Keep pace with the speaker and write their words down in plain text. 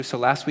So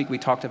last week we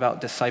talked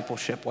about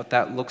discipleship, what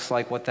that looks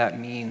like, what that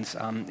means.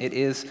 It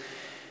is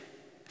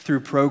through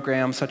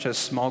programs such as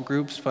small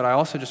groups, but I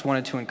also just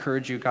wanted to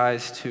encourage you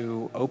guys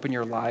to open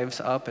your lives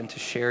up and to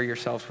share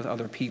yourselves with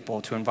other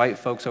people, to invite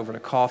folks over to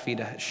coffee,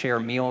 to share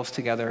meals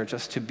together,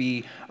 just to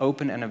be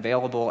open and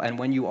available. And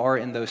when you are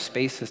in those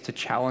spaces, to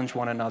challenge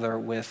one another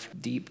with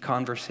deep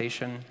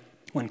conversation.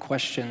 When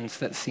questions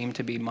that seem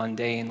to be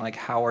mundane, like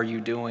how are you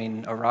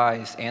doing,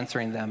 arise,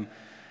 answering them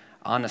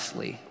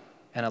honestly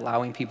and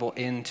allowing people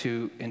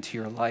into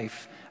your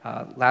life.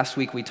 Last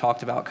week we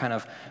talked about kind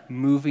of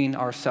moving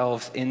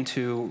ourselves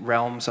into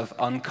realms of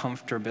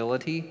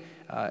uncomfortability,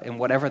 and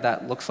whatever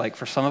that looks like.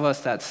 For some of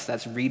us,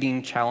 that's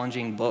reading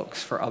challenging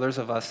books. For others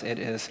of us, it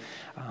is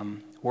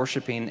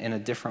worshiping in a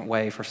different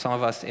way. For some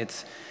of us,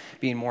 it's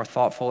being more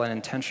thoughtful and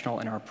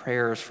intentional in our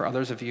prayers. For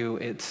others of you,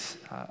 it's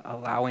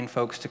allowing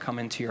folks to come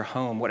into your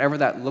home. Whatever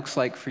that looks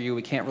like for you,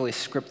 we can't really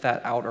script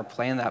that out or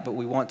plan that, but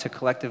we want to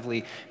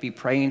collectively be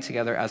praying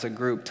together as a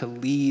group to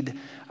lead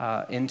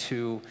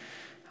into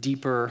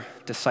deeper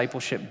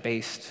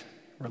discipleship-based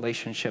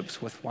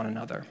relationships with one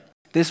another.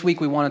 This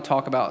week, we want to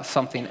talk about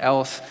something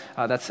else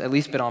that's at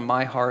least been on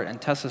my heart and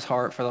Tessa's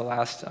heart for the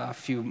last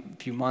few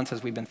months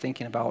as we've been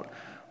thinking about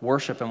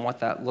worship and what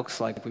that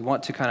looks like. We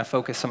want to kind of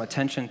focus some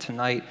attention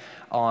tonight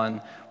on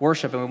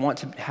worship, and we want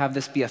to have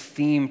this be a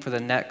theme for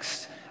the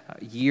next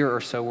year or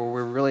so where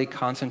we're really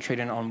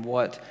concentrating on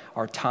what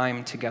our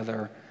time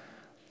together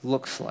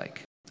looks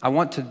like. I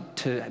want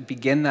to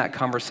begin that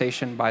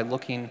conversation by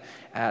looking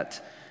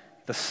at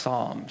the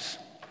Psalms.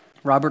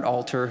 Robert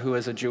Alter, who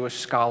is a Jewish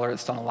scholar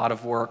that's done a lot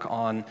of work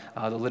on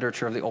the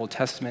literature of the Old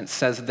Testament,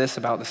 says this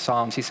about the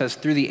Psalms. He says,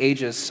 through the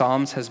ages,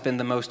 Psalms has been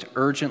the most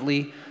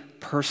urgently,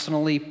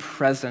 personally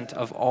present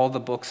of all the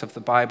books of the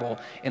Bible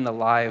in the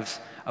lives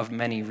of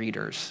many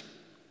readers.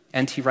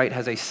 N.T. Wright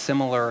has a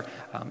similar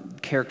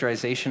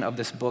characterization of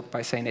this book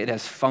by saying it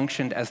has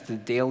functioned as the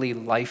daily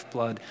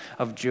lifeblood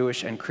of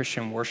Jewish and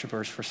Christian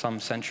worshipers for some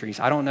centuries.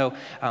 I don't know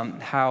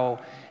how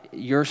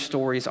your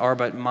stories are,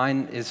 but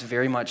mine is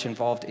very much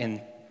involved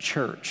in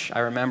church. I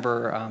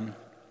remember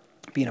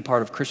being a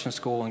part of Christian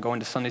school and going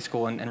to Sunday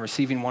school and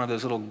receiving one of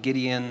those little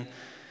Gideon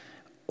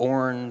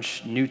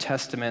orange New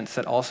Testaments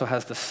that also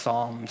has the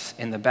Psalms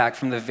in the back.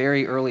 From the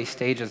very early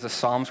stages, the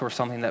Psalms were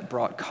something that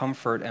brought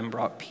comfort and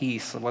brought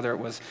peace, whether it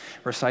was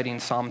reciting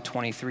Psalm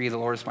 23, the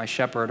Lord is my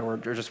shepherd, or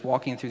just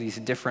walking through these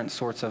different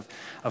sorts of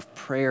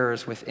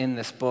prayers within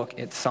this book.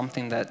 It's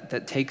something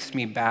that takes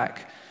me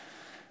back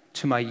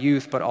to my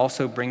youth, but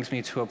also brings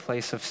me to a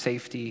place of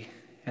safety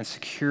and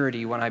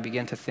security when I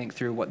begin to think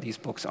through what these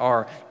books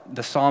are.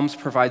 The Psalms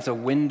provides a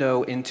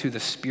window into the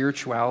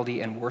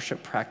spirituality and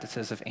worship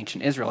practices of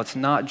ancient Israel. It's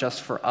not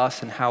just for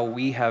us and how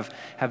we have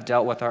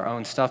dealt with our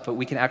own stuff, but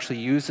we can actually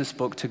use this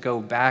book to go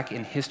back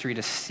in history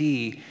to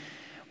see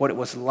what it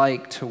was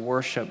like to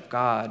worship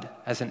God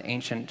as an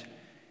ancient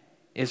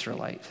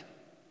Israelite.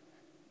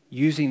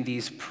 Using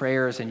these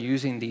prayers and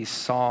using these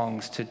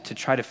songs to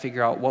try to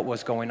figure out what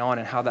was going on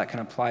and how that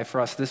can apply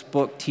for us. This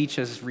book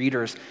teaches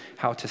readers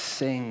how to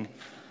sing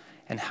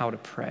and how to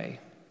pray.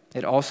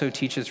 It also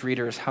teaches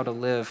readers how to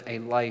live a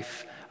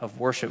life of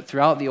worship.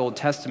 Throughout the Old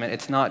Testament,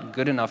 it's not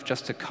good enough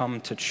just to come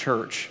to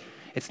church.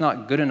 It's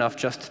not good enough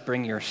just to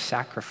bring your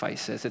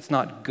sacrifices. It's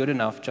not good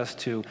enough just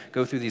to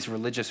go through these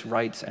religious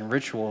rites and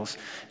rituals.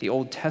 The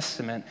Old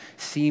Testament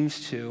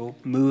seems to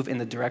move in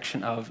the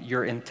direction of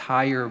your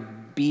entire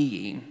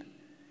being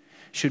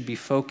should be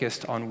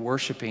focused on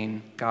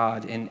worshiping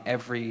God in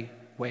every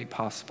way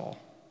possible.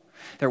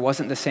 There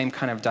wasn't the same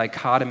kind of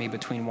dichotomy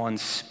between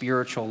one's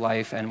spiritual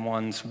life and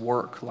one's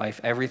work life.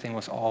 Everything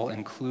was all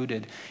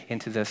included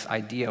into this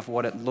idea of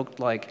what it looked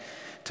like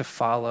to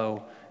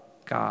follow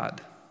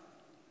God.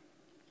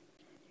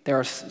 There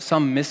are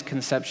some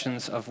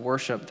misconceptions of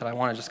worship that I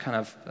want to just kind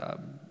of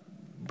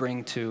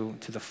bring to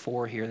the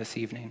fore here this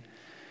evening.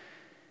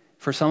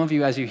 For some of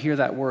you, as you hear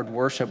that word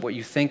worship, what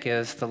you think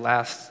is the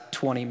last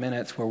 20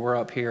 minutes where we're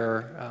up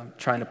here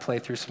trying to play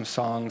through some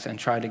songs and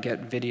try to get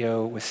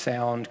video with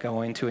sound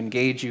going to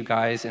engage you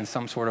guys in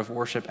some sort of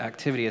worship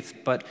activity.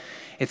 But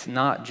it's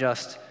not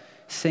just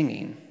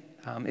singing.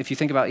 If you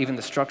think about even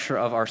the structure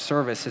of our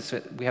service,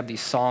 we have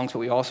these songs, but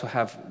we also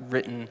have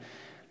written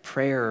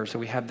prayers, or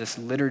we have this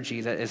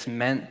liturgy that is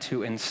meant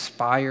to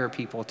inspire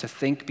people to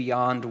think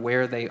beyond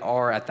where they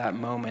are at that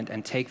moment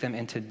and take them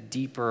into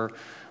deeper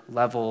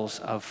levels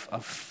of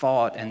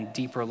thought and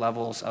deeper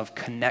levels of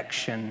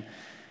connection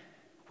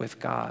with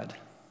God.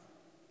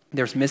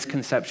 There's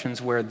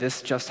misconceptions where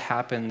this just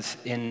happens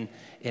in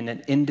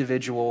an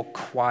individual,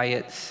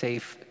 quiet,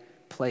 safe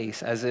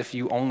place, as if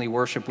you only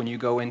worship when you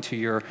go into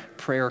your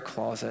prayer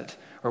closet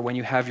or when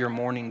you have your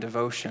morning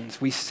devotions.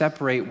 We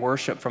separate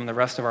worship from the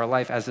rest of our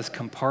life as this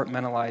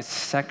compartmentalized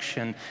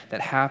section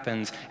that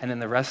happens, and then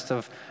the rest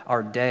of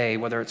our day,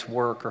 whether it's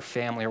work or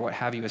family or what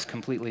have you, is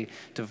completely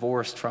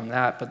divorced from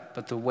that.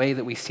 But the way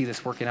that we see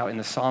this working out in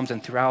the Psalms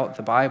and throughout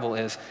the Bible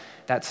is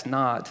that's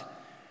not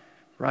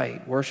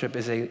right. Worship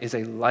is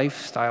a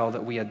lifestyle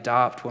that we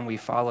adopt when we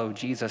follow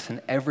Jesus,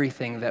 and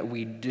everything that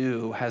we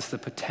do has the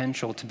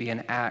potential to be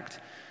an act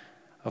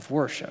of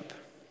worship.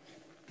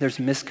 There's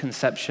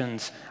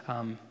misconceptions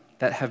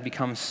that have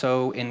become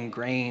so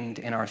ingrained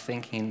in our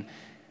thinking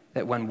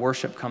that when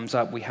worship comes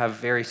up, we have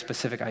very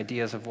specific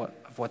ideas of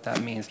what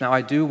that means. Now,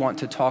 I do want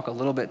to talk a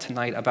little bit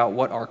tonight about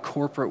what our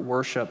corporate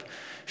worship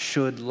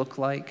should look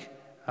like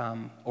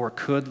or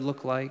could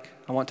look like.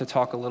 I want to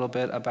talk a little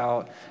bit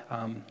about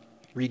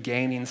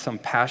regaining some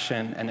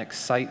passion and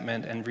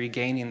excitement and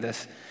regaining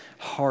this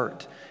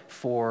heart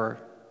for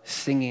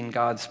singing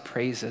God's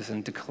praises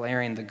and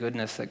declaring the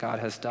goodness that God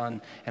has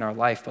done in our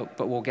life.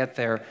 But we'll get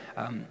there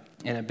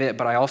in a bit.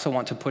 But I also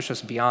want to push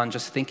us beyond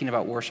just thinking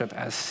about worship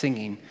as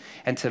singing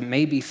and to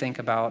maybe think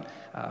about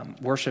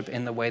worship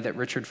in the way that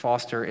Richard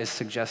Foster is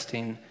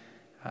suggesting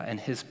in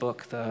his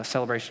book, The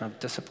Celebration of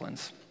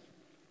Disciplines.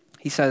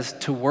 He says,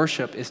 to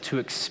worship is to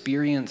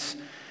experience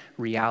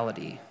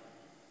reality,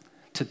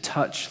 to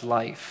touch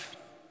life.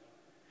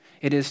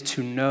 It is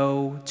to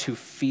know, to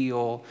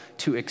feel,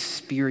 to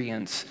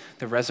experience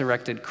the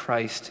resurrected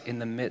Christ in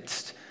the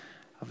midst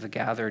of the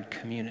gathered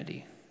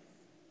community.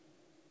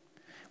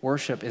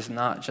 Worship is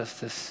not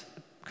just this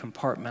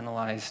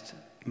compartmentalized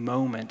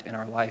moment in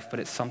our life, but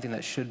it's something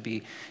that should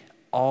be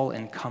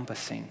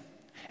all-encompassing.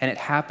 And it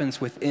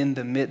happens within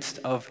the midst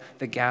of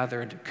the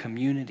gathered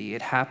community.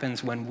 It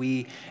happens when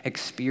we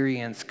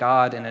experience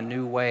God in a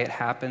new way. It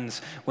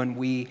happens when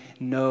we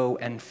know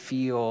and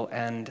feel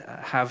and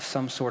have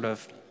some sort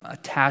of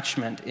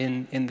attachment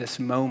in this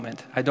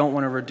moment. I don't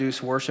want to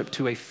reduce worship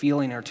to a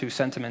feeling or to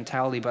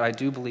sentimentality, but I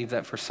do believe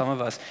that for some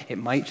of us, it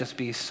might just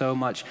be so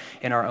much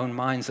in our own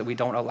minds that we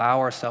don't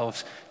allow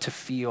ourselves to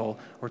feel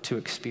or to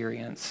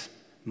experience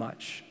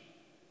much.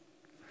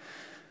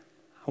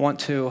 I want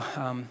to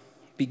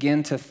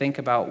begin to think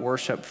about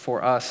worship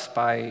for us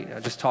by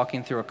just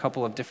talking through a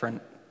couple of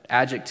different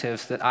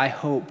adjectives that I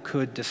hope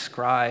could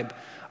describe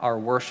our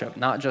worship,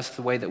 not just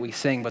the way that we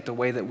sing, but the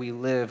way that we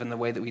live and the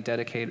way that we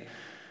dedicate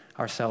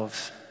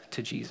ourselves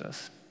to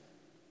Jesus.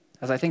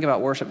 As I think about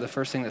worship, the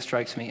first thing that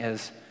strikes me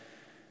is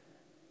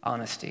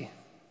honesty.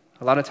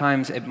 A lot of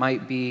times it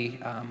might be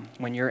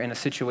when you're in a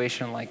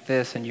situation like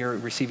this and you're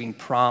receiving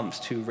prompts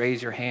to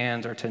raise your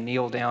hands or to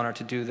kneel down or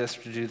to do this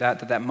or to do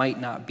that, that might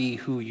not be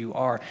who you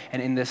are.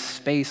 And in this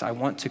space, I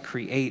want to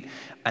create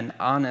an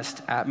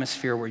honest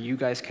atmosphere where you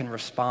guys can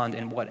respond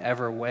in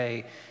whatever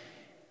way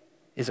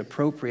is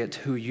appropriate to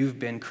who you've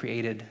been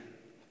created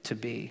to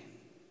be.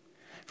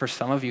 For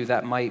some of you,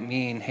 that might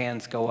mean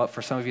hands go up.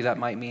 For some of you, that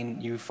might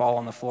mean you fall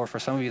on the floor. For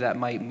some of you, that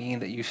might mean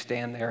that you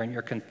stand there and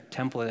you're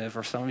contemplative.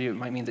 Or some of you, it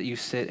might mean that you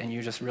sit and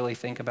you just really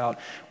think about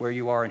where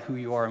you are and who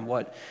you are and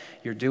what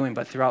you're doing.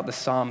 But throughout the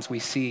Psalms, we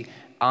see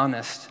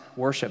honest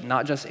worship,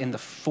 not just in the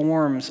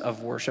forms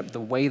of worship, the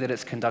way that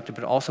it's conducted,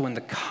 but also in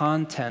the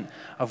content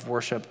of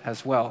worship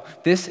as well.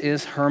 This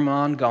is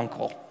Hermann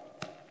Gunkel.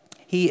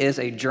 He is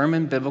a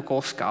German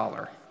biblical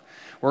scholar.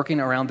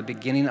 Working around the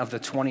beginning of the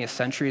 20th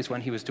century is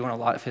when he was doing a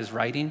lot of his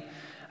writing.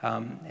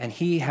 And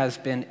he has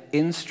been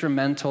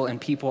instrumental in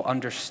people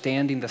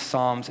understanding the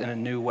Psalms in a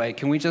new way.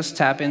 Can we just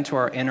tap into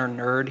our inner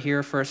nerd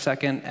here for a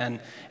second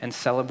and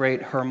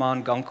celebrate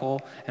Hermann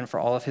Gunkel and for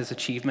all of his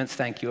achievements?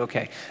 Thank you.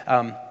 Okay.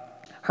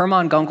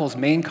 Hermann Gunkel's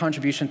main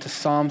contribution to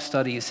Psalm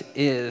studies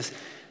is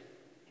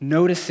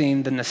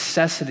noticing the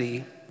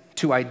necessity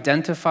to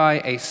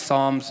identify a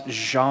psalm's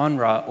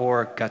genre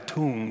or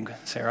Gattung,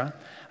 Sarah,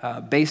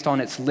 based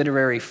on its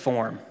literary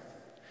form.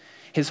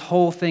 His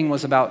whole thing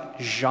was about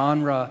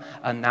genre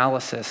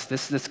analysis.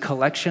 This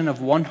collection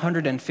of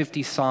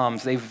 150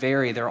 psalms, they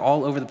vary, they're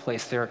all over the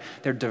place, they're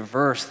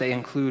diverse, they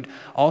include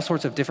all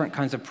sorts of different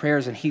kinds of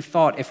prayers, and he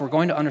thought if we're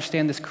going to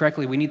understand this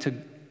correctly, we need to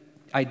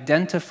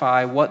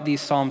identify what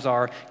these psalms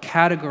are,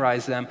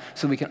 categorize them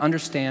so we can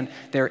understand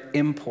their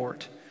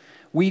import.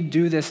 We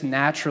do this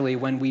naturally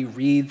when we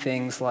read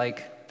things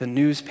like the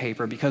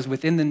newspaper, because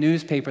within the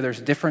newspaper there's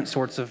different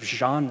sorts of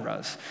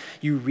genres.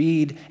 You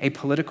read a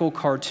political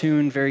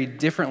cartoon very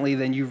differently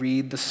than you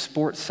read the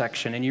sports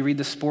section, and you read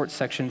the sports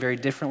section very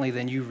differently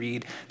than you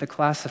read the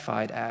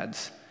classified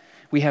ads.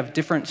 We have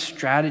different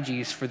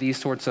strategies for these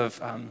sorts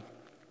of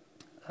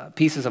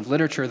pieces of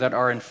literature that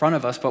are in front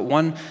of us, but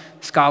one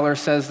scholar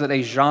says that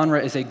a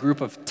genre is a group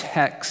of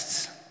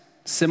texts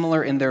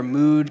similar in their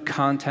mood,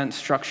 content,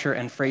 structure,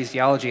 and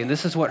phraseology. And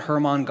this is what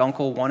Hermann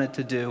Gunkel wanted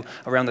to do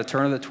around the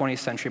turn of the 20th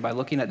century by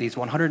looking at these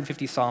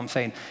 150 psalms,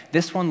 saying,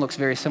 this one looks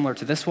very similar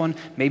to this one.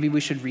 Maybe we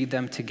should read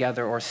them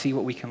together or see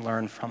what we can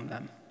learn from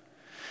them.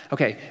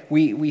 Okay,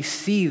 we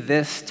see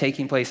this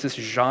taking place, this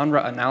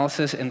genre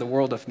analysis in the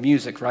world of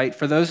music, right?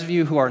 For those of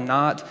you who are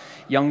not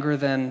younger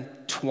than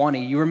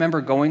 20, you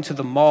remember going to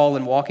the mall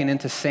and walking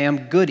into Sam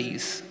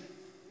Goody's,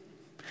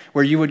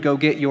 where you would go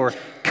get your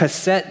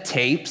cassette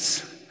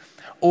tapes,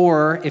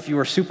 or if you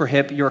were super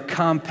hip, your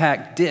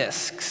compact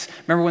discs.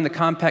 Remember when the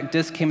compact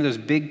disc came in those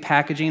big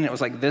packaging, and it was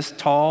like this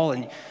tall,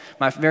 and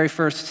my very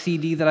first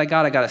CD that I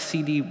got a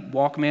CD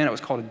Walkman. It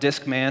was called a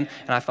Discman,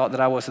 and I thought that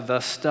I was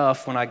the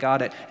stuff when I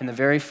got it. And the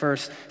very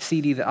first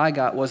CD that I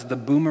got was the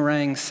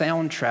Boomerang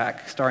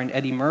soundtrack starring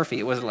Eddie Murphy.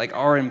 It was like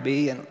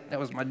R&B, and that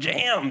was my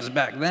jams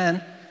back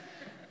then.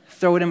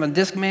 Throw it in my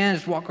Discman,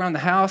 just walk around the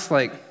house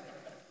like,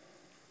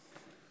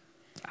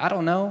 I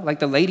don't know. Like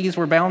the ladies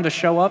were bound to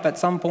show up at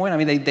some point. I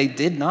mean, they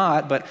did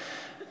not, but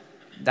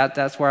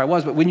that's where I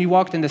was. But when you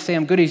walked into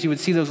Sam Goody's, you would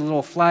see those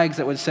little flags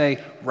that would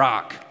say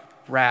rock,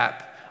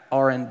 rap,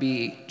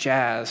 R&B,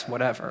 jazz,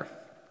 whatever.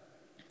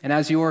 And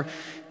as you're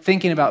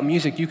thinking about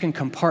music, you can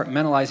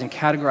compartmentalize and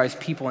categorize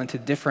people into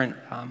different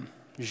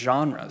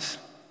genres.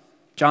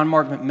 John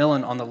Mark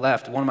McMillan on the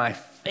left, one of my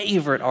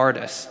favorite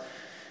artists.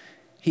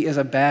 He is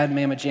a bad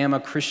mamma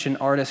jamma Christian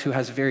artist who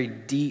has very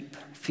deep,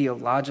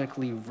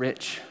 theologically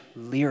rich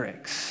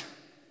lyrics.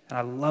 And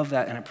I love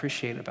that and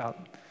appreciate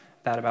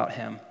about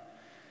him.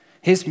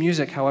 His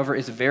music, however,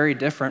 is very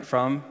different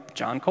from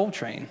John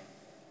Coltrane,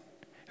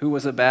 who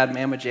was a bad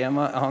mamma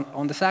jamma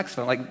on the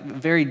saxophone, like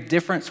very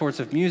different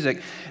sorts of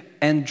music.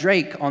 And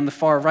Drake on the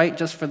far right,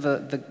 just for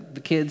the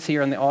kids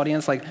here in the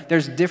audience, like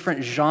there's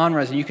different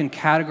genres and you can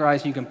categorize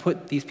and you can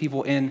put these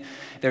people in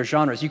their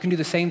genres. You can do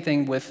the same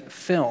thing with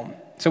film.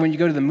 So when you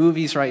go to the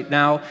movies right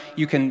now,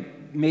 you can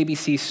maybe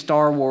see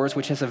Star Wars,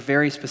 which has a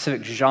very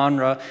specific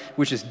genre,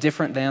 which is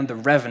different than The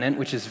Revenant,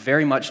 which is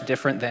very much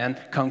different than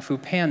Kung Fu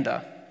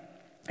Panda.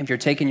 If you're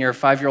taking your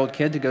 5-year-old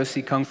kid to go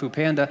see Kung Fu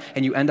Panda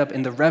and you end up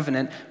in The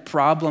Revenant,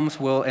 problems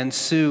will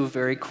ensue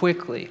very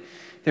quickly.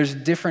 There's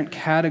different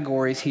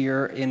categories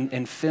here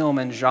in film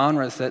and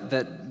genres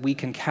that we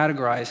can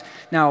categorize.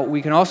 Now,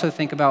 we can also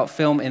think about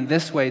film in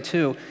this way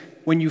too.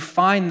 When you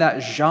find that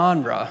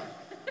genre,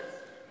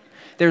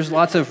 there's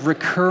lots of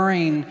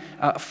recurring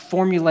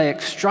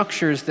formulaic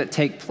structures that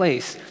take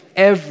place.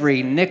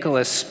 Every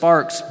Nicholas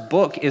Sparks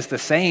book is the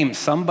same.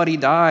 Somebody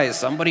dies,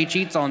 somebody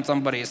cheats on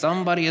somebody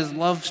is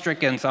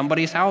love-stricken,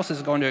 somebody's house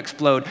is going to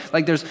explode.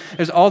 Like there's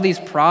all these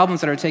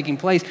problems that are taking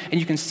place, and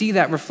you can see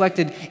that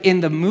reflected in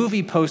the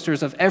movie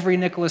posters of every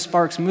Nicholas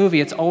Sparks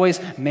movie. It's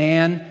always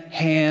man,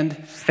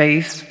 hand,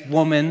 face,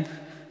 woman.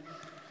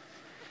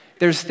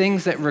 There's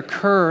things that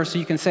recur, so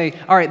you can say,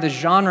 all right, the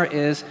genre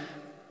is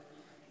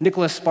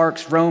Nicholas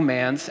Sparks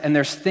romance, and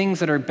there's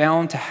things that are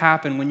bound to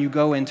happen when you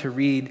go in to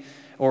read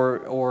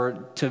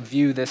or to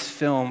view this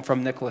film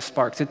from Nicholas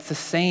Sparks. It's the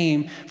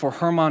same for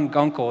Hermann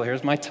Gunkel.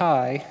 Here's my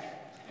tie.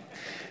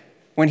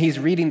 When he's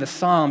reading the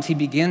Psalms, he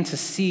began to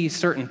see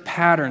certain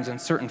patterns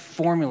and certain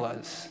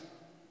formulas.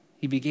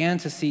 He began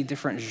to see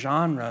different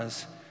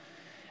genres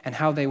and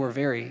how they were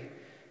very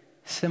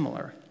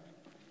similar.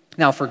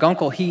 Now, for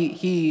Gunkel,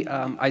 he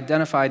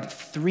identified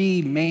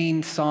 3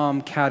 main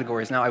psalm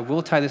categories. Now, I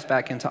will tie this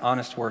back into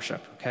honest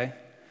worship, okay?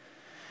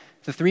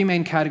 The 3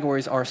 main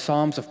categories are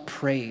psalms of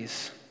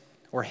praise,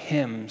 or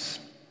hymns,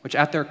 which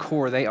at their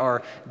core, they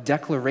are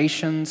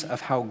declarations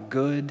of how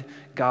good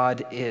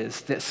God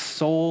is. The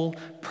sole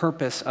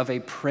purpose of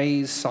a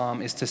praise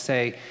psalm is to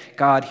say,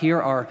 God,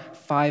 here are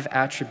 5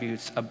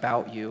 attributes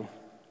about you.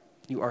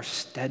 You are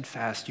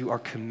steadfast, you are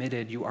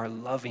committed, you are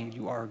loving,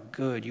 you are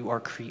good, you are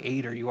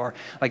creator, you are,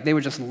 like they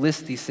would just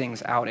list these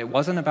things out. It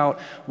wasn't about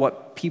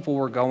what people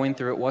were going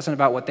through. It wasn't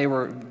about what they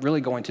were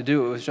really going to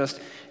do. It was just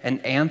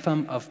an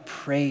anthem of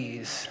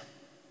praise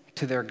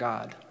to their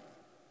God.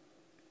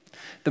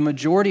 The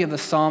majority of the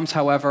Psalms,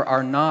 however,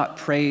 are not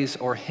praise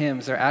or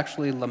hymns. They're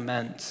actually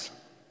laments.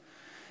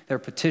 They're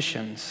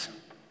petitions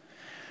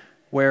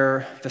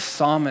where the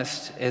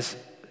psalmist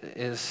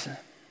is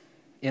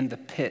in the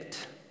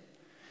pit,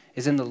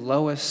 is in the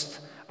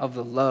lowest of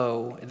the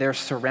low. They're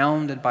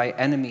surrounded by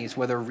enemies,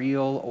 whether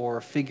real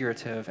or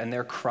figurative, and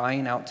they're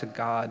crying out to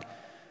God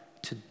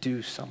to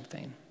do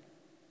something.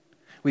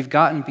 We've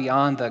gotten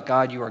beyond the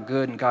God, you are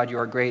good, and God, you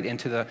are great,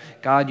 into the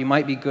God, you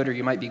might be good or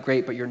you might be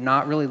great, but you're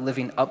not really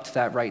living up to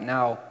that right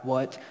now.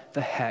 What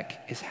the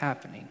heck is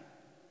happening?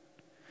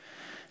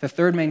 The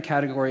third main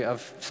category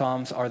of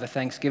psalms are the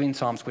thanksgiving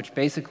psalms, which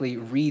basically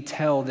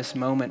retell this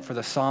moment for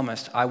the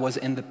psalmist. I was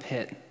in the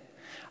pit.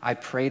 I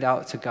prayed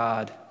out to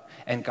God,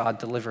 and God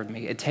delivered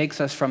me. It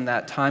takes us from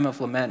that time of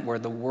lament where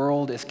the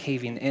world is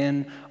caving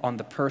in on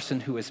the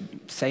person who is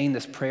saying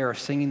this prayer or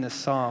singing this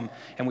psalm,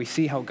 and we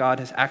see how God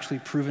has actually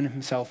proven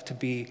himself to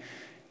be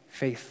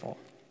faithful.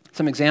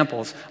 Some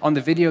examples. On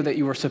the video that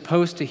you were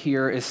supposed to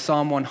hear is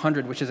Psalm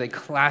 100, which is a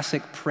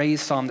classic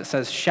praise psalm that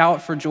says,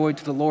 "Shout for joy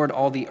to the Lord,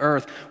 all the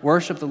earth.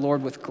 Worship the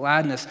Lord with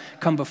gladness.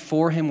 Come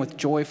before him with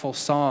joyful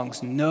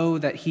songs. Know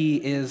that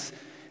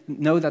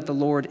the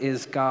Lord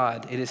is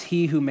God. It is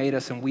he who made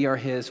us, and we are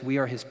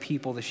his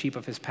people, the sheep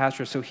of his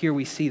pasture." So here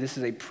we see this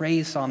is a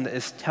praise psalm that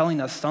is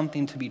telling us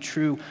something to be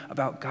true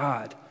about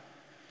God.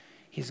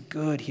 He is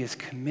good, he is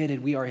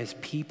committed, we are his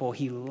people,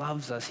 he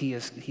loves us, he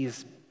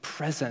is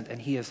present,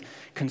 and he is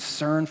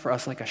concerned for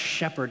us like a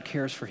shepherd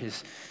cares for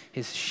his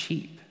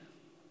sheep.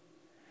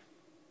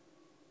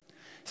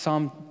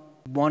 Psalm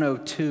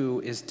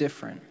 102 is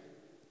different.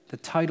 The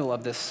title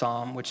of this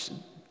psalm, which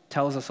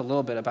tells us a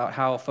little bit about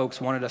how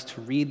folks wanted us to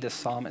read this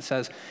psalm. It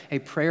says, "A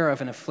prayer of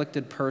an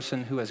afflicted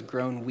person who has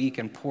grown weak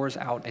and pours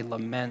out a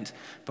lament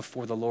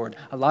before the Lord."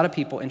 A lot of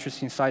people,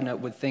 interesting side note,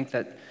 would think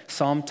that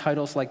psalm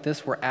titles like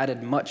this were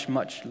added much,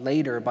 much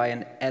later by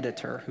an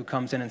editor who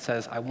comes in and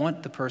says, I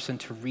want the person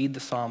to read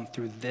the psalm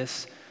through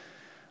this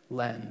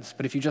lens.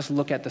 But if you just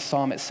look at the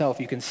psalm itself,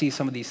 you can see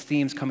some of these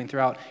themes coming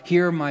throughout.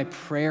 Hear my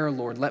prayer,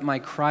 Lord. Let my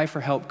cry for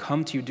help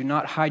come to you. Do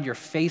not hide your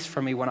face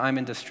from me when I'm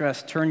in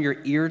distress. Turn your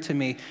ear to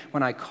me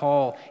when I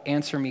call.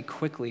 Answer me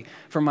quickly.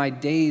 For my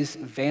days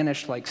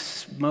vanish like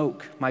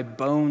smoke. My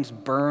bones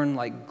burn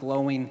like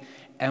glowing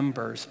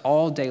embers.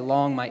 All day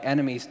long my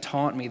enemies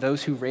taunt me.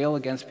 Those who rail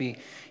against me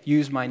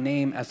use my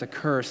name as a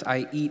curse.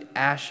 I eat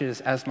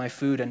ashes as my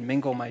food and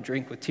mingle my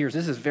drink with tears.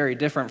 This is very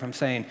different from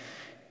saying,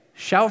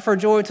 shout for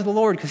joy to the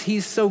Lord because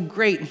he's so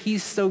great and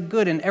he's so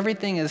good and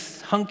everything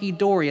is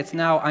hunky-dory. It's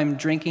now I'm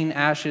drinking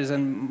ashes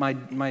and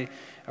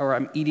or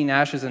I'm eating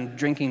ashes and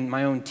drinking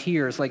my own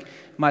tears. Like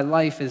my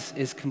life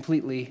is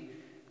completely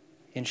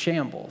in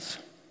shambles.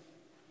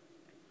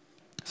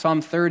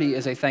 Psalm 30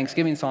 is a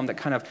thanksgiving psalm that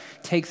kind of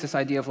takes this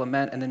idea of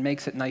lament and then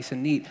makes it nice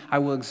and neat. I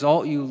will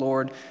exalt you,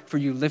 Lord, for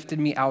you lifted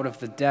me out of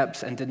the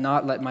depths and did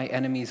not let my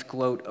enemies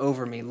gloat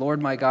over me.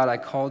 Lord, my God, I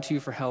called to you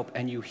for help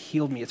and you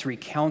healed me. It's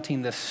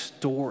recounting this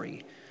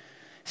story,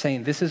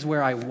 saying this is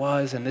where I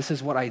was and this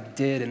is what I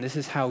did and this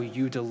is how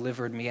you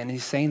delivered me. And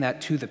he's saying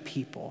that to the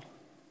people.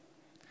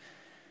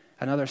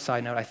 Another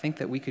side note, I think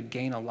that we could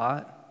gain a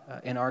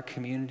lot in our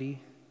community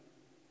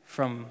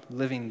from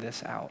living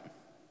this out.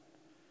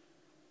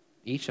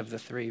 Each of the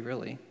three,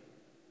 really.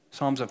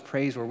 Psalms of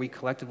praise where we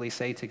collectively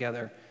say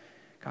together,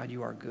 God,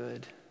 you are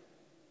good,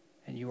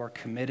 and you are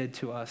committed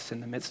to us in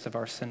the midst of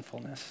our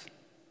sinfulness.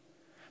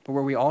 But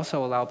where we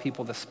also allow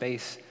people the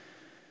space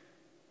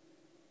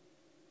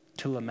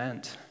to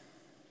lament,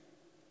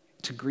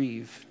 to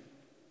grieve,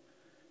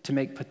 to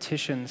make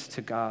petitions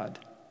to God,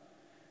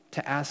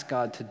 to ask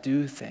God to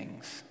do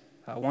things.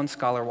 One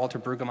scholar, Walter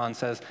Brueggemann,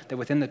 says that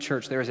within the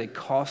church there is a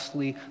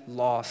costly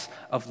loss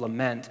of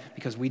lament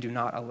because we do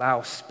not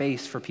allow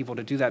space for people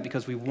to do that,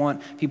 because we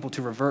want people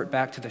to revert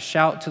back to the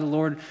shout to the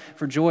Lord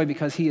for joy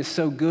because he is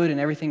so good and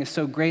everything is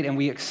so great, and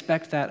we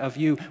expect that of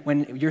you.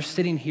 When you're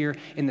sitting here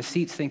in the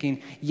seats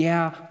thinking,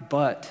 yeah,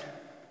 but.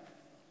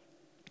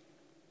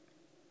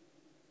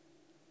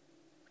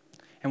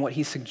 And what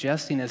he's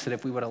suggesting is that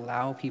if we would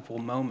allow people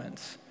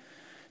moments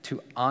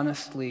to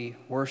honestly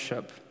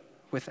worship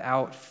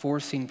without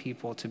forcing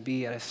people to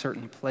be at a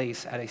certain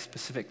place at a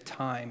specific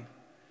time,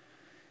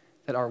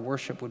 that our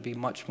worship would be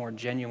much more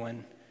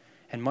genuine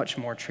and much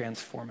more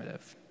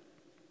transformative.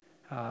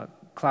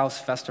 Klaus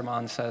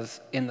Festermann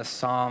says, in the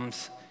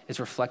Psalms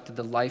is reflected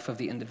the life of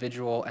the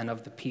individual and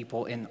of the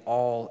people in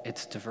all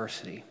its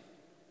diversity.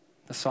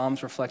 The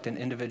Psalms reflect an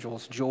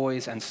individual's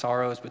joys and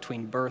sorrows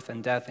between birth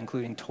and death,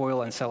 including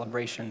toil and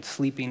celebration,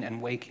 sleeping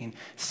and waking,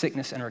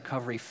 sickness and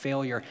recovery,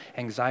 failure,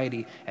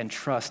 anxiety and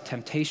trust,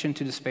 temptation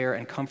to despair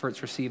and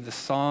comforts received. The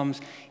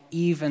Psalms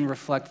even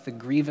reflect the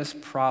grievous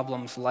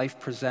problems life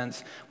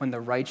presents when the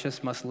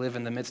righteous must live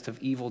in the midst of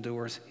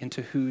evildoers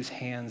into whose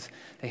hands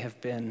they have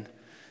been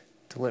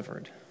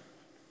delivered.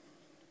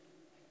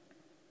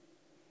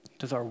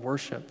 Does our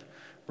worship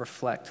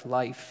reflect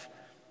life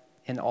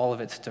in all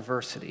of its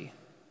diversity?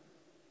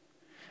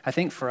 I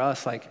think for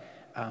us,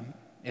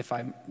 if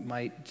I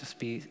might just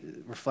be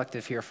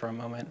reflective here for a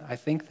moment, I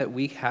think that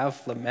we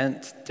have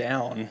lament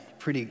down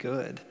pretty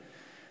good.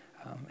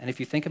 And if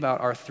you think about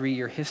our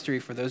 3-year history,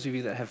 for those of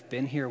you that have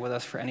been here with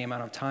us for any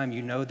amount of time,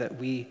 you know that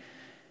we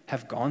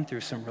have gone through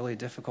some really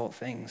difficult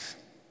things.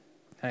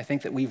 And I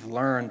think that we've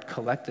learned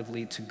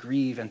collectively to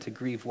grieve and to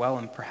grieve well.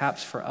 And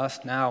perhaps for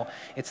us now,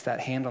 it's that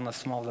hand on the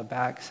small of the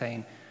back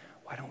saying,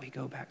 why don't we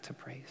go back to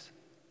praise?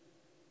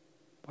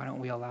 Why don't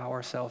we allow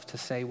ourselves to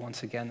say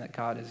once again that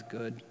God is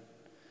good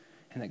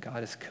and that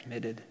God is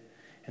committed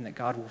and that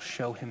God will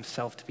show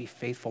himself to be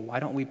faithful? Why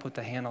don't we put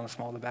the hand on the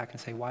small of the back and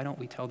say, why don't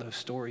we tell those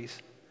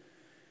stories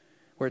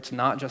where it's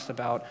not just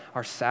about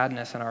our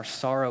sadness and our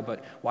sorrow,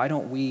 but why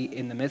don't we,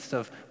 in the midst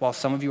of, while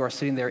some of you are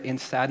sitting there in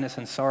sadness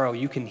and sorrow,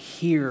 you can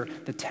hear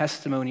the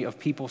testimony of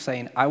people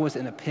saying, I was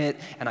in a pit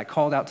and I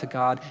called out to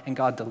God and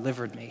God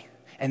delivered me.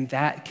 And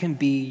that can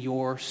be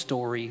your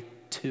story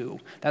too.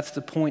 That's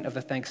the point of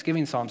the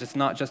Thanksgiving Psalms. It's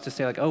not just to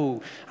say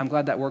oh, I'm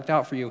glad that worked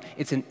out for you.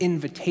 It's an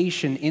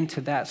invitation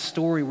into that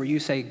story where you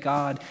say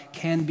God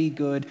can be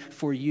good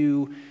for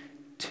you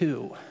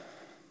too.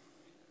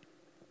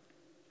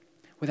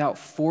 Without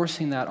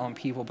forcing that on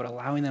people, but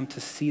allowing them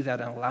to see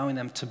that and allowing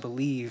them to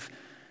believe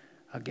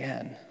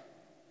again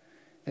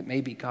that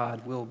maybe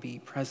God will be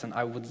present.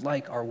 I would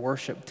like our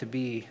worship to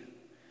be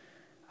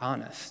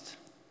honest,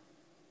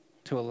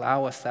 to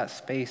allow us that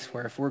space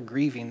where if we're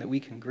grieving, that we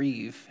can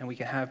grieve and we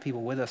can have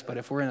people with us. But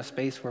if we're in a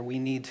space where we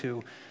need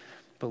to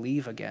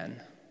believe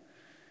again,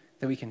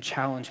 that we can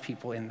challenge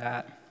people in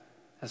that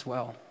as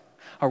well.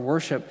 Our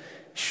worship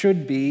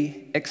should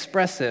be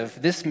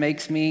expressive. This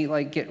makes me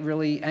get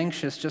really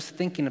anxious just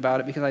thinking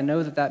about it, because I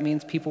know that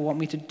means people want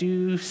me to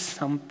do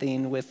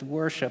something with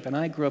worship. And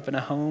I grew up in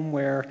a home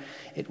where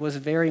it was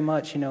very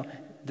much,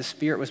 the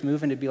Spirit was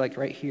moving to be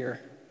right here.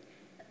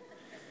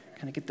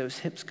 Kind of get those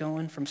hips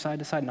going from side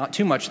to side. Not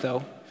too much,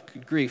 though.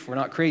 Good grief, we're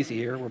not crazy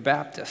here. We're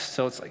Baptists.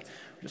 So it's we're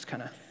just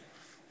kind of,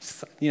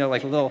 a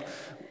little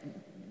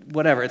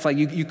whatever. It's like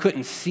you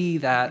couldn't see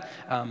that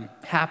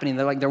happening.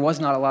 There was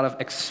not a lot of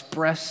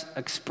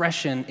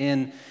expression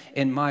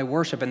in my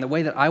worship. And the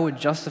way that I would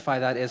justify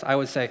that is I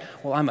would say,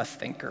 well, I'm a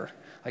thinker.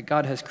 Like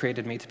God has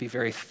created me to be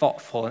very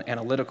thoughtful and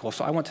analytical,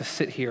 so I want to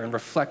sit here and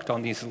reflect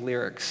on these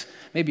lyrics.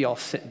 Maybe I'll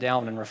sit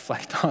down and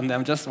reflect on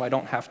them just so I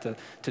don't have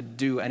to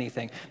do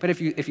anything. But if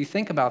you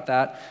think about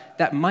that,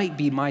 that might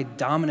be my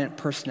dominant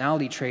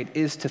personality trait,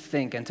 is to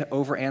think and to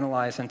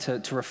overanalyze and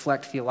to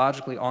reflect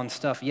theologically on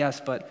stuff. Yes,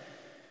 but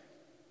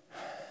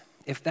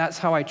if that's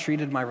how I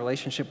treated my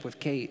relationship with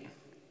Kate,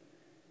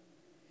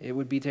 it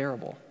would be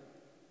terrible.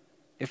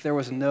 If there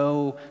was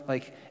no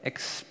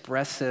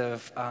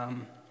expressive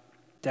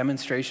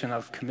demonstration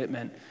of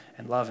commitment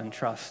and love and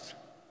trust,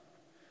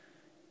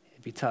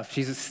 it'd be tough.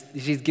 She's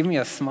giving me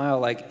a smile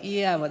like,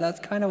 yeah, but that's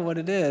kind of what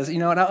it is.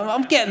 And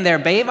I'm getting there,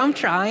 babe. I'm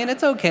trying.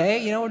 It's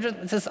okay. We're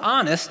just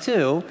honest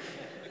too.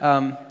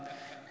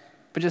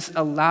 But just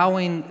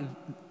allowing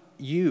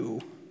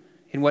you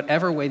in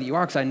whatever way that you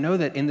are, because I know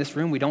that in this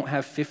room we don't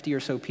have 50 or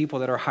so people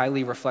that are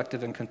highly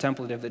reflective and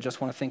contemplative that just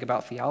want to think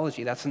about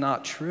theology. That's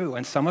not true.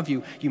 And some of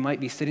you might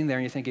be sitting there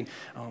and you're thinking,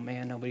 oh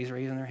man, nobody's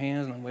raising their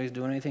hands, nobody's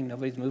doing anything,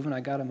 nobody's moving,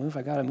 I gotta move,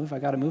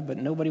 but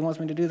nobody wants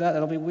me to do that,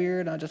 that'll be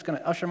weird, I'm just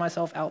gonna usher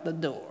myself out the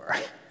door.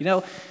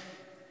 I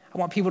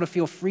want people to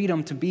feel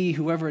freedom to be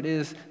whoever it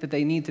is that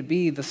they need to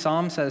be. The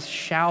psalm says,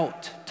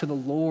 shout to the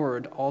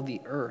Lord, all the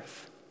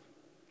earth.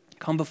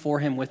 Come before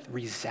him with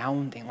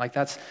resounding.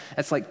 That's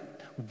like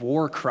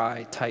war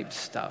cry type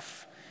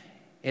stuff.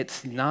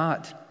 It's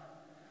not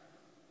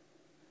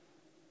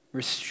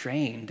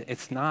restrained.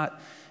 It's not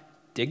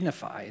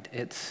dignified.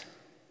 It's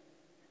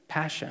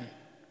passion.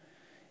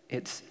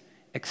 It's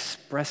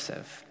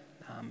expressive.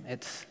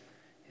 It's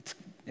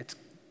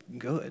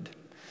good.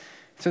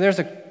 So there's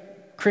a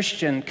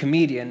Christian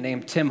comedian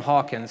named Tim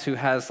Hawkins who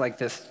has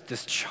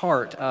this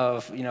chart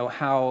of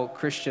how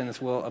Christians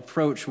will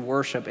approach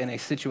worship in a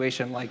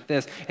situation like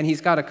this, and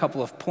he's got a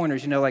couple of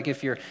pointers.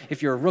 If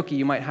you're a rookie,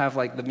 you might have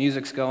the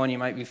music's going, you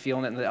might be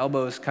feeling it, and the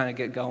elbows kind of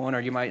get going, or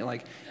you might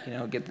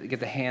get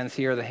the hands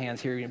here,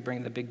 you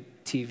bring the big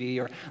TV,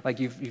 or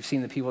you've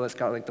seen the people that's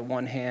got the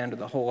one hand or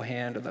the whole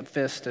hand or the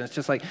fist, and it's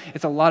just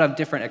it's a lot of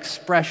different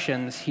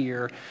expressions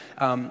here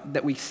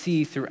that we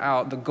see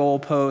throughout the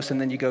goalpost,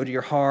 and then you go to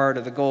your heart,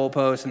 or the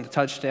goalpost and the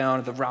touchdown,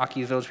 or the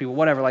Rockies, those people,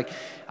 whatever.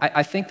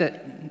 I think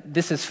that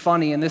this is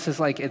funny, and this is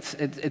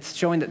it's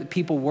showing that the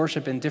people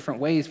worship in different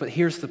ways. But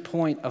here's the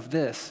point of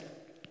this: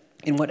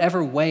 in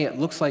whatever way it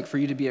looks like for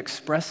you to be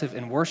expressive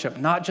in worship,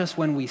 not just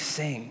when we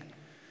sing,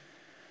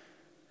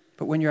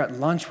 but when you're at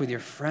lunch with your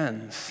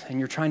friends and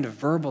you're trying to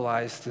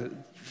verbalize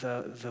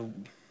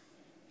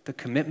the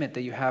commitment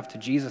that you have to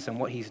Jesus and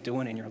what he's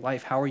doing in your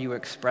life, how are you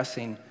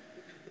expressing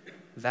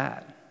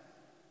that?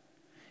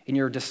 In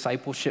your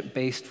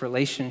discipleship-based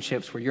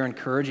relationships where you're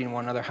encouraging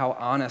one another, how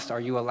honest are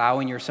you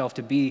allowing yourself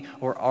to be,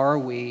 or are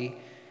we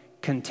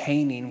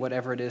containing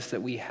whatever it is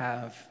that we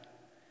have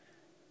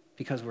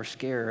because we're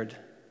scared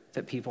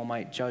that people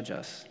might judge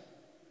us?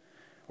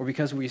 Or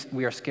because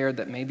we are scared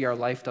that maybe our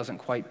life doesn't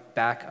quite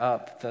back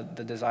up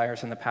the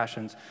desires and the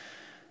passions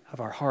of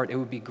our heart? It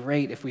would be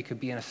great if we could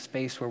be in a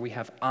space where we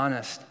have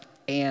honest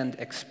and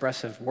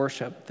expressive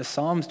worship. The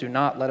Psalms do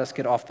not let us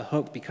get off the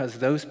hook, because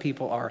those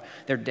people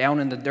they're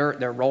down in the dirt,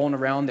 they're rolling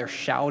around, they're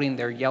shouting,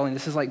 they're yelling.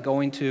 This is like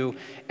going to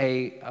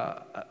a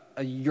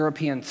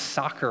European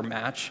soccer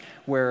match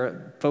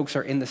where folks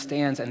are in the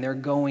stands and they're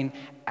going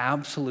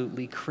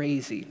absolutely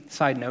crazy.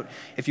 Side note,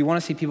 if you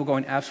want to see people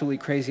going absolutely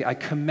crazy, I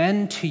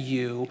commend to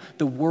you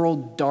the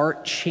World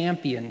Dart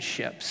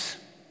Championships.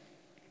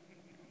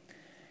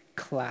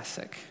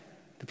 Classic.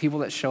 The people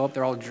that show up,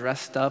 they're all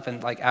dressed up,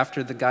 and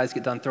after the guys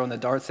get done throwing the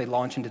darts, they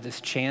launch into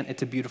this chant.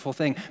 It's a beautiful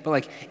thing.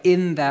 But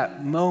in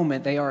that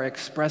moment, they are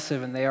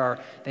expressive, and they are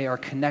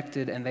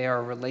connected, and they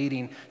are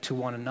relating to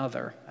one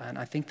another. And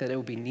I think that it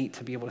would be neat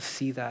to be able to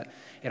see that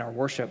in our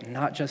worship,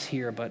 not just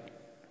here, but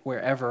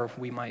wherever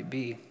we might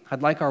be.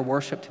 I'd like our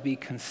worship to be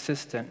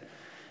consistent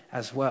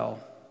as well.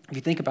 If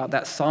you think about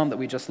that psalm that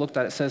we just looked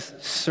at, it says,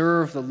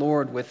 serve the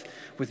Lord with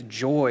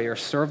joy, or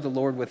serve the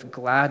Lord with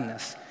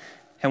gladness.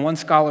 And one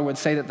scholar would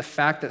say that the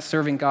fact that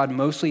serving God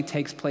mostly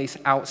takes place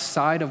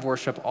outside of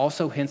worship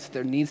also hints that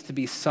there needs to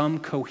be some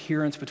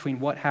coherence between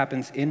what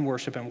happens in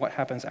worship and what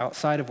happens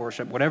outside of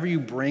worship. Whatever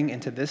you bring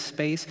into this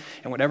space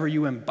and whatever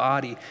you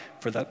embody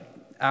for the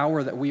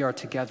hour that we are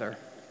together,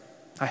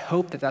 I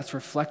hope that that's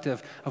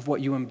reflective of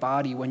what you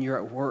embody when you're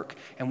at work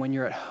and when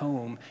you're at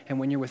home and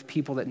when you're with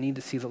people that need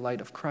to see the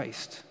light of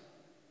Christ.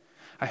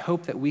 I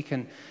hope that we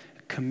can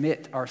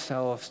commit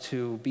ourselves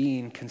to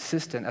being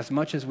consistent as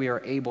much as we are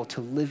able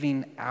to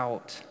living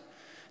out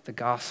the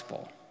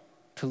gospel,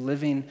 to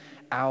living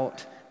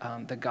out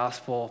the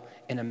gospel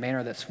in a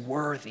manner that's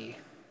worthy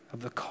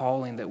of the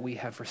calling that we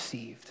have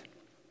received.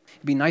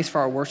 It'd be nice for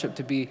our worship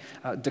to be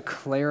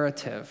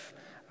declarative,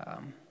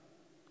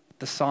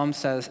 The psalm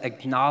says,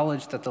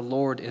 acknowledge that the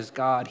Lord is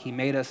God. He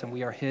made us and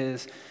we are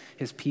his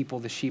people,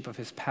 the sheep of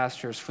his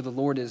pastures. For the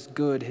Lord is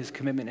good, his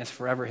commitment is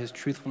forever, his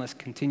truthfulness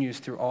continues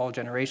through all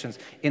generations.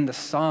 In the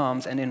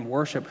Psalms and in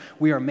worship,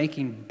 we are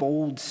making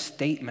bold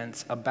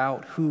statements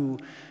about who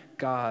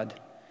God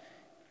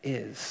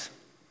is.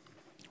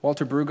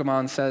 Walter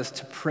Brueggemann says,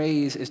 to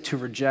praise is to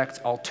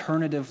reject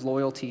alternative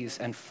loyalties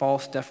and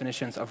false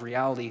definitions of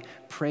reality.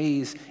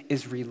 Praise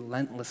is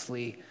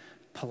relentlessly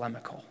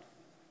polemical.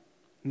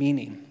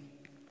 Meaning,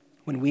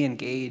 when we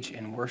engage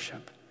in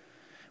worship,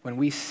 when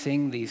we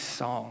sing these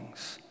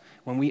songs,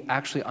 when we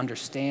actually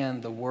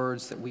understand the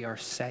words that we are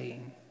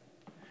saying,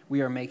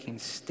 we are making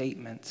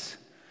statements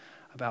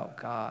about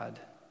God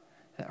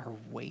that are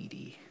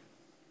weighty.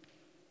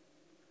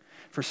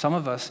 For some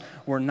of us,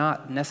 we're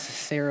not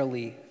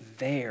necessarily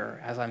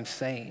there, as I'm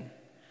saying.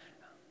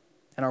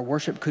 And our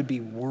worship could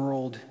be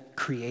world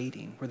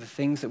creating, where the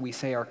things that we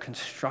say are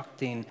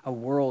constructing a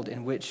world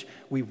in which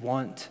we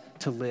want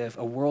to live,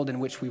 a world in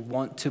which we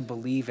want to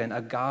believe in,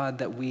 a God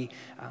that we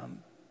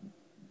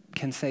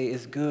can say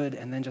is good,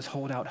 and then just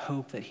hold out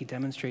hope that he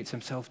demonstrates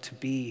himself to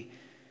be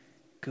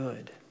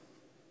good.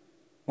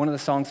 One of the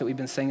songs that we've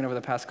been singing over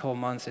the past couple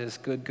months is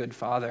Good, Good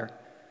Father.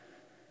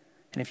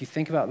 And if you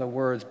think about the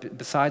words,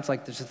 besides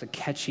like just the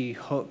catchy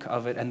hook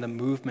of it and the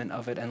movement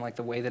of it and like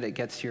the way that it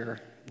gets your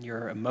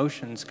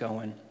emotions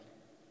going,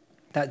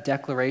 that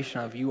declaration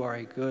of you are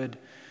a good,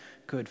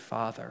 good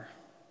Father,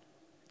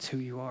 it's who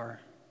you are.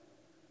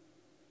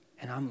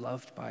 And I'm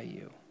loved by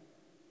you.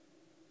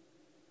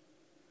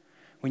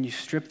 When you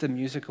strip the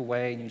music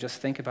away and you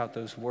just think about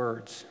those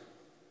words,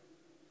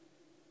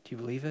 do you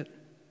believe it?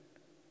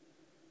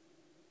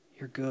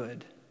 You're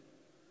good,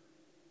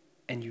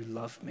 and you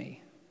love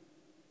me.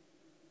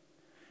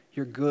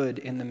 You're good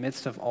in the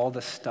midst of all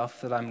the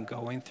stuff that I'm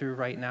going through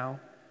right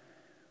now,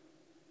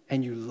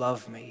 and you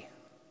love me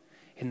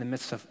in the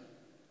midst of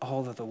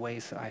all of the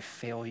ways that I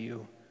fail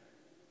you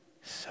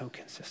so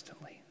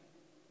consistently.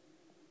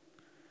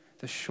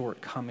 The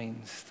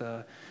shortcomings,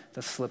 the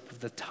slip of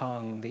the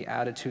tongue, the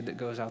attitude that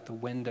goes out the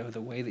window,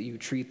 the way that you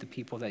treat the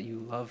people that you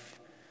love.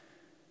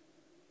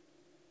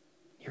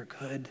 You're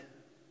good.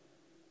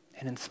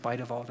 And in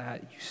spite of all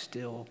that, you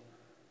still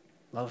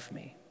love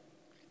me.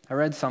 I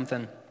read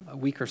something a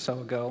week or so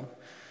ago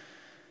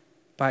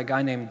by a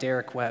guy named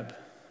Derek Webb.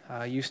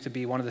 Used to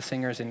be one of the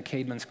singers in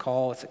Caedmon's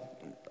Call. It's an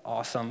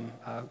awesome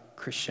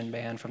Christian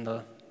band from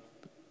the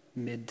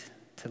mid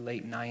to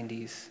late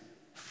 90s.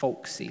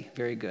 Folksy,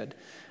 very good.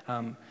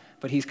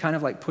 But he's kind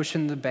of like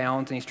pushing the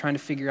bounds and he's trying to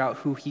figure out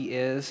who he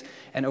is.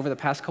 And over the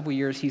past couple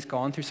years, he's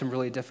gone through some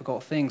really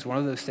difficult things. One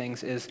of those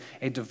things is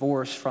a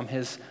divorce from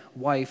his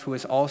wife, who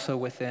is also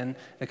within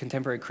the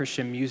contemporary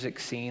Christian music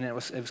scene. It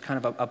was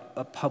kind of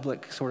a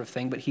public sort of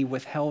thing, but he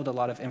withheld a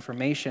lot of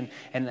information.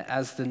 And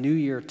as the new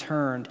year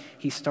turned,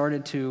 he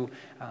started to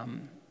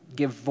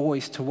give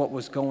voice to what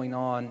was going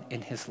on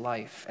in his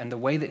life. And the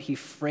way that he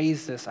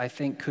phrased this, I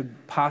think, could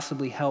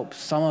possibly help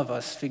some of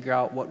us figure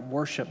out what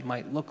worship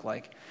might look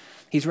like.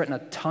 He's written a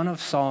ton of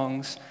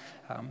songs,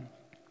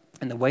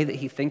 and the way that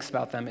he thinks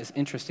about them is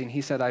interesting. He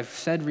said, I've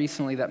said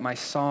recently that my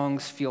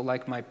songs feel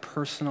like my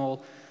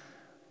personal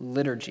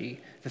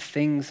liturgy, the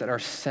things that are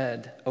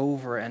said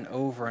over and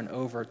over and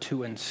over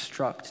to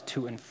instruct,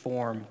 to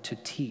inform, to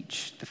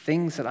teach. The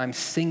things that I'm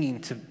singing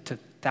to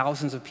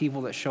thousands of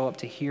people that show up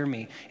to hear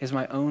me is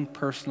my own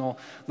personal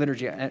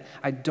liturgy.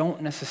 I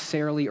don't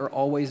necessarily or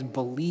always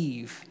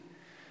believe,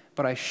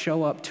 but I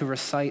show up to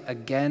recite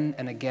again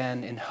and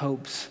again in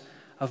hopes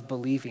of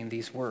believing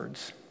these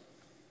words.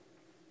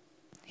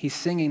 He's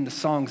singing the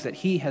songs that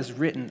he has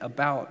written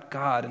about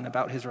God and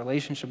about his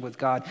relationship with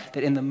God,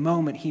 that in the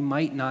moment he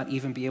might not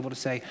even be able to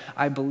say,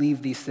 I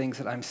believe these things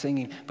that I'm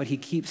singing, but he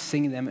keeps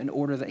singing them in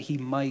order that he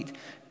might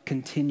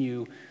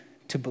continue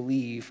to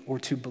believe or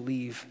to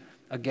believe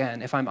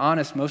again. If I'm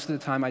honest, most of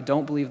the time I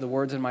don't believe the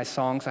words in my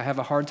songs. I have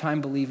a hard time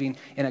believing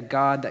in a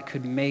God that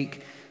could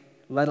make,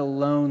 let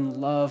alone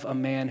love, a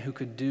man who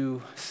could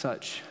do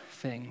such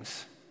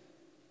things.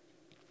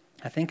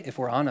 I think if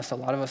we're honest, a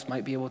lot of us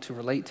might be able to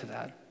relate to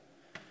that.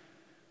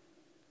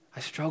 I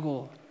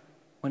struggle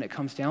when it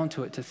comes down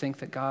to it to think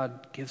that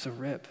God gives a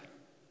rip.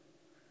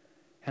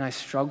 And I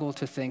struggle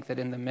to think that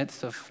in the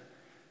midst of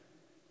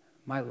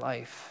my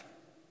life,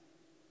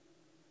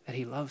 that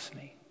he loves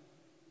me.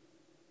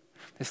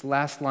 This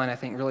last line, I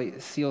think, really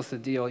seals the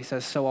deal. He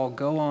says, so I'll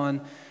go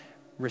on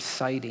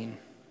reciting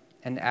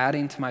and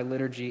adding to my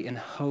liturgy in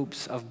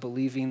hopes of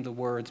believing the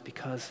words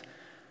because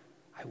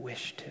I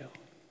wish to.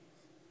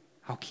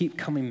 I'll keep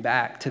coming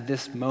back to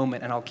this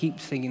moment, and I'll keep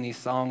singing these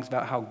songs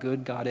about how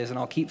good God is, and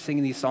I'll keep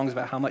singing these songs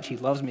about how much he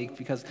loves me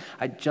because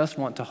I just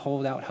want to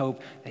hold out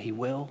hope that he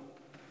will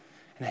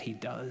and that he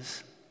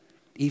does,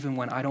 even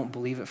when I don't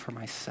believe it for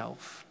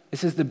myself.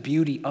 This is the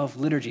beauty of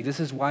liturgy. This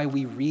is why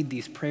we read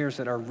these prayers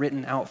that are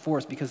written out for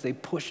us, because they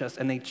push us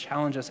and they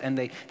challenge us and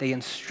they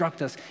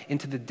instruct us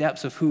into the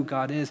depths of who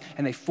God is,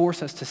 and they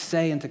force us to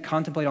say and to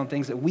contemplate on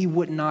things that we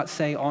would not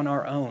say on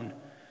our own,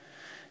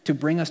 to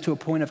bring us to a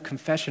point of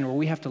confession where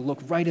we have to look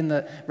right in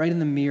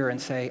the mirror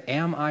and say,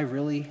 am I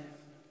really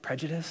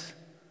prejudice?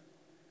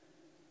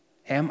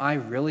 Am I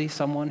really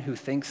someone who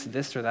thinks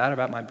this or that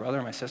about my brother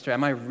or my sister?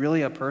 Am I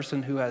really a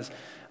person who has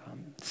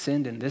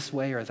sinned in this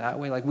way or that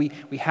way? Like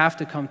we have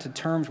to come to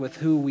terms with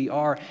who we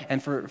are.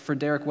 And for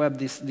Derek Webb,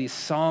 these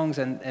songs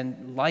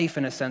and life,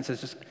 in a sense,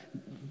 has just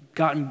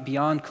gotten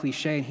beyond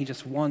cliche, and he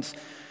just wants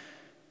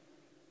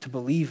to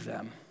believe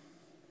them.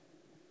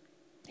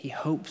 He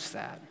hopes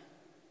that.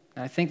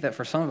 And I think that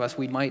for some of us,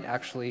 we might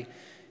actually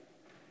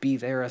be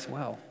there as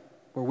well,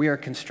 where we are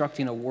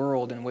constructing a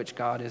world in which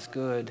God is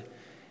good,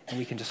 and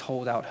we can just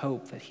hold out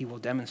hope that he will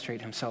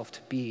demonstrate himself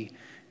to be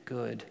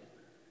good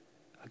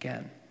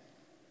again.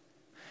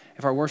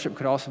 If our worship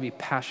could also be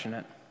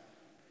passionate,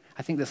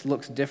 I think this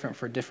looks different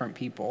for different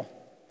people.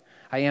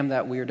 I am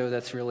that weirdo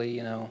that's really,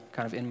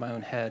 kind of in my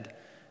own head.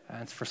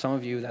 And for some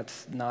of you,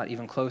 that's not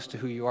even close to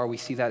who you are. We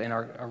see that in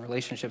our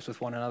relationships with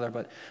one another.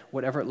 But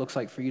whatever it looks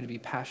like for you to be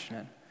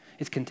passionate,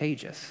 it's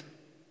contagious.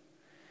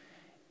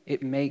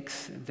 It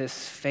makes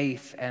this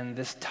faith and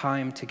this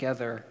time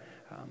together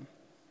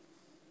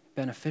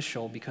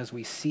beneficial because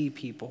we see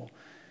people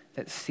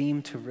that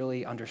seem to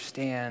really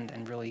understand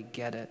and really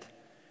get it.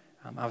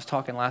 I was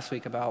talking last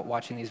week about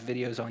watching these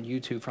videos on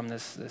YouTube from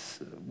this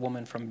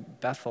woman from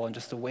Bethel, and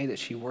just the way that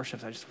she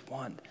worships. I just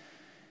want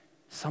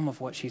some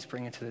of what she's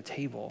bringing to the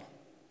table.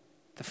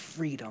 The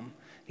freedom,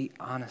 the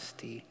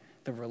honesty,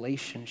 the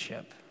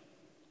relationship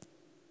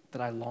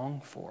that I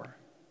long for.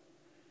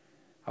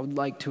 I would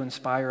like to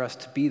inspire us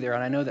to be there.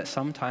 And I know that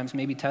sometimes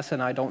maybe Tessa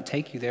and I don't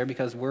take you there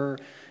because we're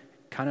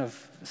kind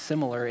of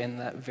similar in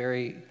that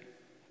very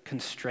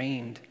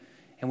constrained,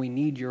 and we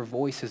need your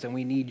voices and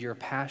we need your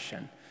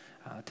passion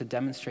to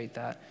demonstrate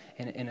that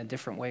in a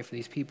different way for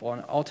these people.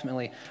 And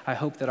ultimately, I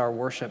hope that our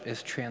worship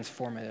is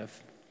transformative.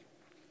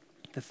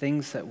 The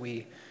things that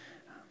we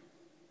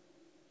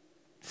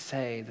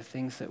say, the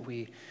things that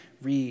we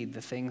read,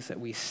 the things that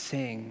we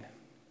sing,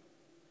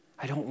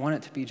 I don't want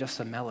it to be just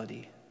a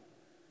melody.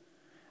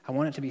 I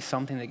want it to be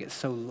something that gets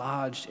so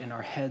lodged in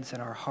our heads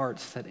and our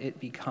hearts that it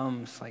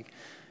becomes like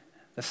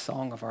the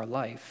song of our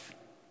life.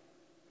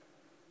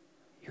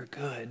 You're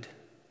good,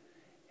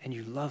 and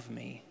you love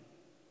me.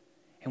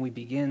 And we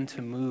begin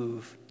to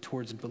move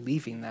towards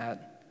believing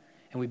that,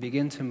 and we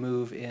begin to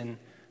move in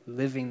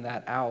living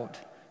that out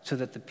so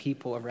that the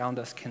people around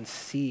us can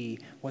see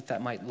what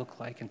that might look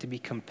like and to be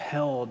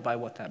compelled by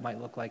what that might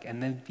look like,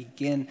 and then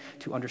begin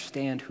to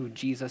understand who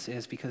Jesus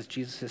is, because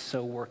Jesus is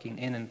so working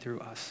in and through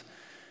us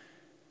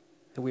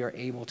that we are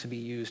able to be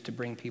used to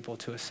bring people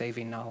to a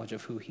saving knowledge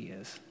of who he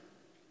is.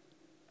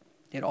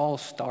 It all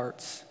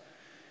starts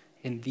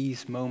in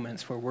these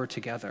moments where we're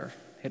together.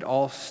 It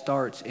all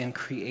starts in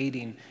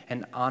creating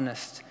an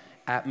honest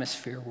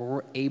atmosphere where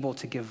we're able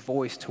to give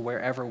voice to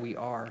wherever we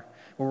are,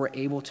 where we're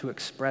able to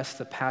express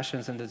the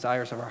passions and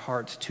desires of our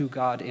hearts to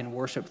God in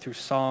worship, through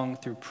song,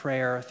 through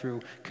prayer,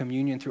 through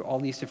communion, through all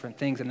these different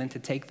things, and then to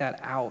take that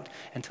out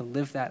and to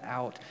live that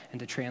out and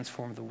to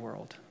transform the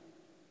world.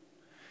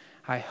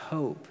 I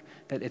hope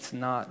that it's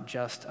not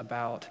just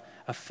about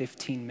a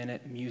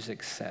 15-minute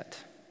music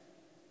set.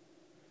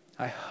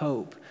 I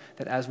hope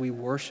that as we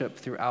worship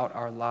throughout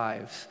our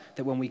lives,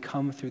 that when we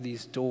come through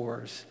these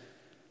doors,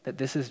 that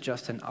this is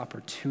just an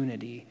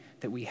opportunity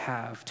that we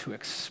have to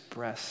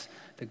express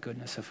the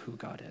goodness of who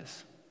God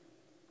is.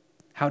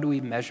 How do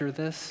we measure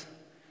this?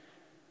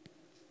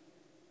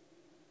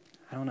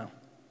 I don't know.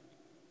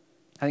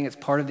 I think it's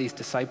part of these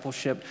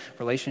discipleship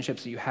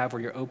relationships that you have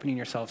where you're opening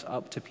yourselves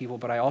up to people,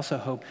 but I also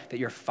hope that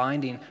you're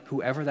finding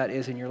whoever that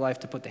is in your life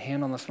to put the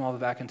hand on the small of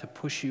the back and to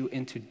push you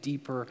into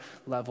deeper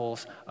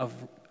levels of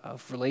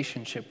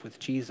relationship with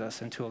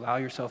Jesus, and to allow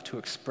yourself to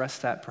express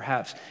that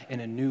perhaps in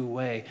a new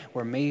way,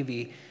 where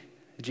maybe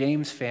the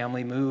James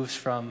family moves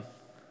from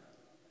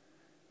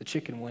the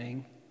chicken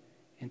wing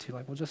into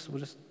like, we'll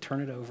just turn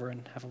it over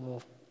and have a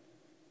little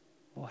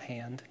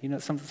hand,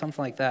 something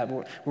like that,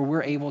 where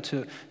we're able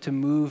to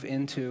move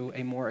into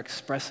a more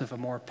expressive, a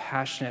more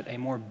passionate, a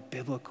more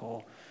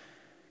biblical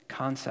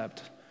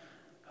concept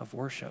of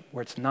worship,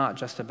 where it's not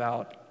just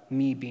about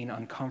me being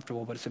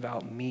uncomfortable, but it's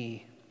about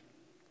me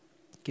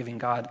giving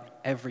God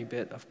every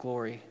bit of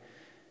glory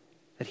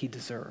that he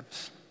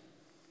deserves.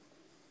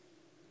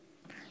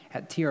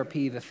 At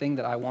TRP, the thing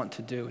that I want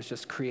to do is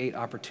just create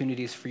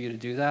opportunities for you to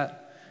do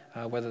that,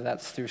 whether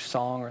that's through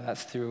song, or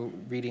that's through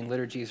reading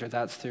liturgies, or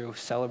that's through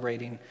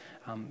celebrating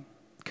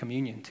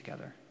communion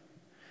together.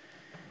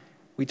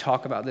 We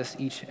talk about this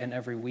each and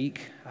every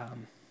week,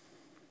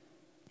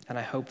 and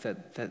I hope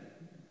that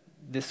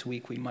this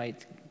week we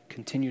might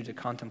continue to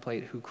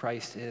contemplate who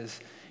Christ is,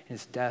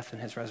 his death and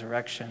his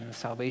resurrection, and the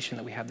salvation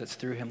that we have that's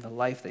through him, the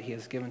life that he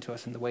has given to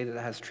us, and the way that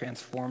has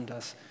transformed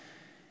us,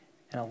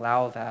 and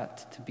allow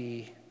that to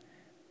be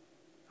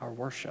our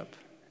worship,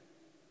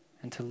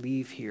 and to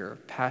leave here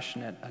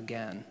passionate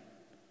again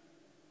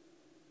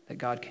that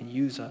God can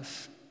use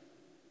us,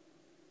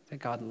 that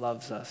God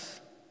loves us,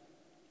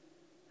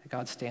 that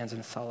God stands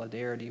in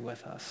solidarity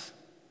with us,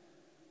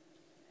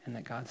 and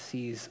that God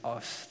sees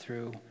us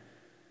through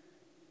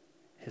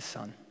his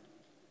Son.